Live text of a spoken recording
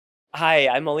Hi,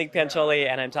 I'm Maulik Pancholy,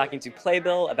 and I'm talking to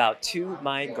Playbill about To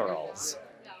My Girls.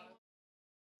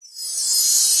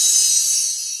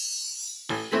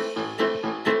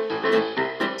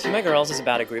 To My Girls is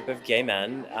about a group of gay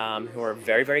men who are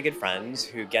very, very good friends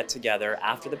who get together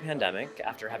after the pandemic,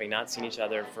 after having not seen each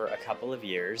other for a couple of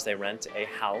years. They rent a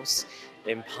house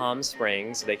in Palm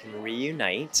Springs so they can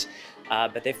reunite,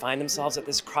 but they find themselves at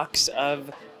this crux of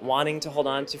wanting to hold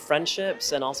on to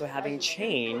friendships and also having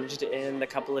changed in the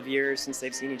couple of years since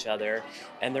they've seen each other,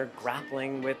 and they're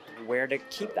grappling with where to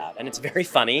keep that. And it's very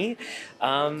funny,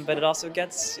 but it also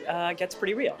gets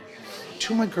pretty real.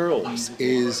 To My Girls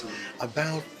is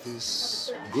about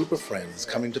this group of friends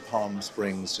coming to Palm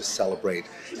Springs to celebrate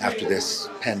after this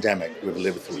pandemic we've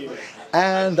lived through,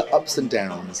 and the ups and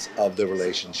downs of the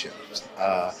relationships.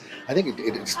 I think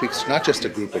it speaks to not just a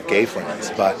group of gay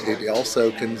friends, but it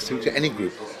also can speak to any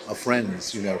group of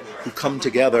friends, you know, who come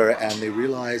together and they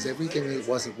realize everything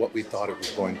wasn't what we thought it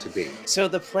was going to be. So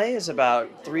the play is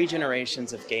about 3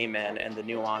 generations of gay men and the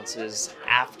nuances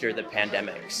after the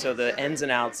pandemic. So the ins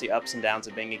and outs, the ups and downs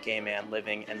of being a gay man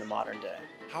living in the modern day.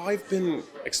 How I've been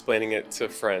explaining it to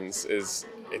friends is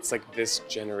it's like this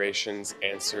generation's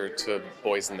answer to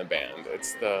Boys in the Band.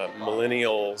 It's the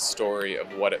millennial story of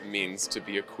what it means to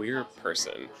be a queer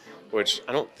person, which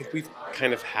I don't think we've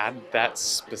kind of had that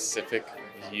specific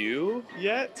view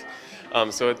yet.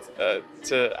 So it's,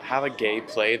 to have a gay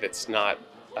play that's not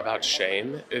about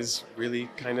shame is really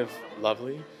kind of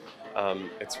lovely.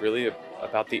 It's really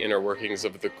about the inner workings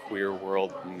of the queer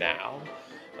world now.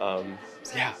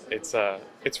 Yeah,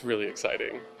 it's really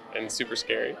exciting and super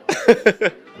scary.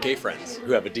 Gay friends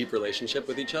who have a deep relationship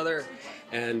with each other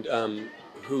and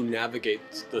who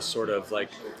navigate the sort of like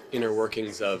inner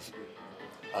workings of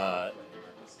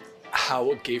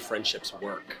how gay friendships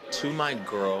work. To My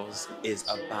Girls is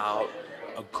about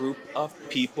a group of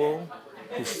people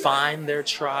who find their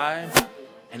tribe,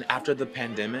 and after the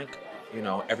pandemic, you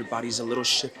know, everybody's a little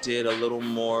shifted, a little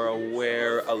more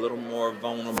aware, a little more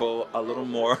vulnerable, a little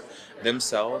more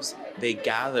themselves. They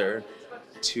gather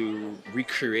to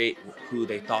recreate who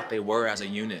they thought they were as a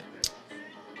unit.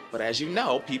 But as you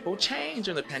know, people change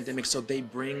in the pandemic, so they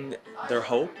bring their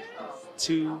hope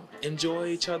to enjoy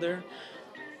each other.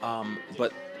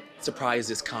 But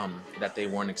surprises come that they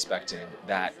weren't expecting,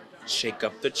 that shake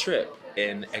up the trip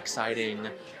in exciting,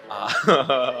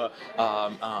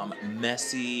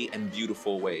 messy and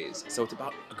beautiful ways. So it's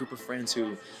about a group of friends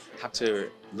who have to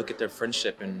look at their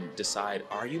friendship and decide,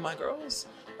 are you my girls?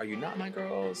 Are you not my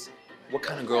girls? What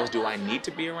kind of girls do I need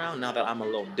to be around now that I'm a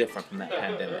little different from that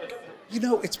pandemic? You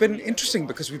know, it's been interesting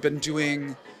because we've been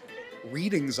doing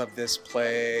readings of this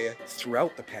play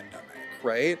throughout the pandemic,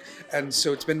 right? And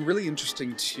so it's been really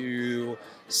interesting to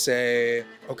say,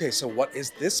 okay, so what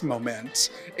is this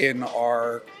moment in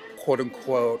our quote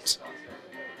unquote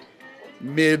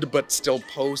mid but still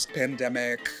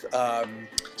post-pandemic?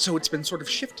 So it's been sort of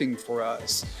shifting for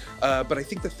us. But I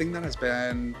think the thing that has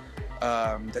been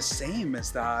the same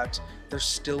is that there's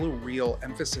still a real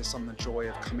emphasis on the joy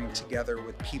of coming together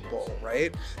with people,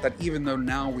 right? That even though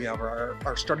now we have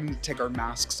are starting to take our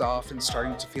masks off and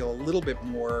starting to feel a little bit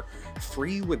more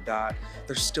free with that,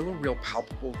 there's still a real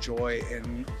palpable joy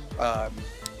in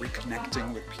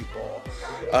reconnecting with people.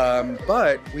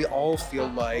 But we all feel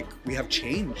like we have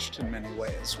changed in many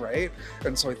ways, right?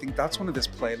 And so I think that's one of this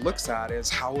play looks at is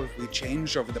how have we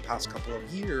changed over the past couple of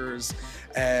years,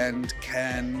 and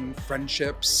can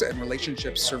friendships and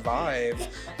relationships survive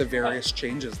the various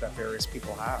changes that various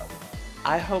people have?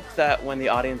 I hope that when the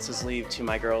audiences leave To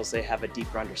My Girls, they have a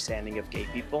deeper understanding of gay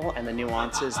people and the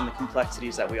nuances and the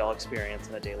complexities that we all experience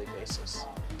on a daily basis.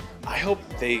 I hope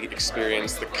they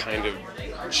experience the kind of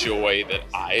joy that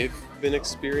I've been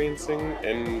experiencing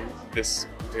in this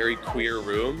very queer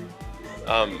room.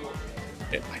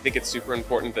 I think it's super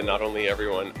important that not only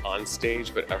everyone on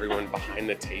stage, but everyone behind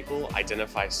the table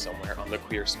identifies somewhere on the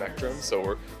queer spectrum.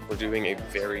 So we're doing a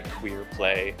very queer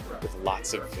play with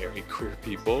lots of very queer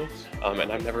people,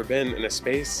 and I've never been in a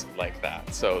space like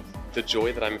that. So the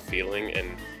joy that I'm feeling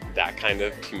in that kind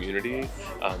of community,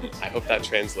 I hope that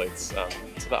translates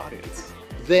to the audience.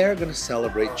 They're going to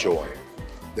celebrate joy.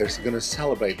 They're going to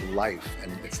celebrate life,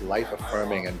 and it's life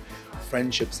affirming, and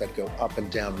friendships that go up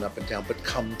and down, but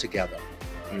come together.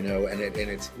 You know, and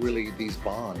it's really these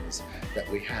bonds that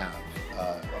we have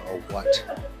are what,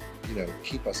 you know,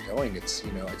 keep us going. It's,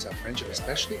 you know, it's our friendship,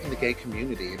 especially in the gay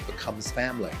community. It becomes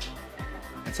family,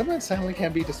 and sometimes family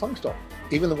can be dysfunctional,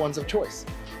 even the ones of choice.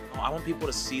 I want people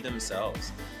to see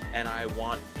themselves, and I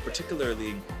want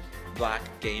particularly Black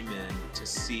gay men to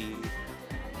see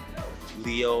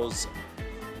Leo's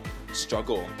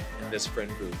struggle in this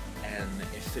friend group And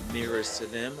if it mirrors to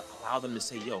them, allow them to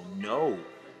say, yo, no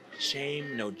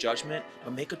shame, no judgment,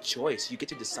 but make a choice. You get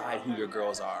to decide who your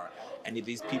girls are. And if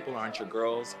these people aren't your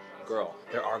girls, girl,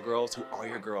 there are girls who are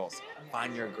your girls.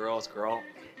 Find your girls, girl.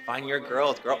 Find your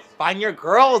girls, girl. Find your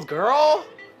girls, girl.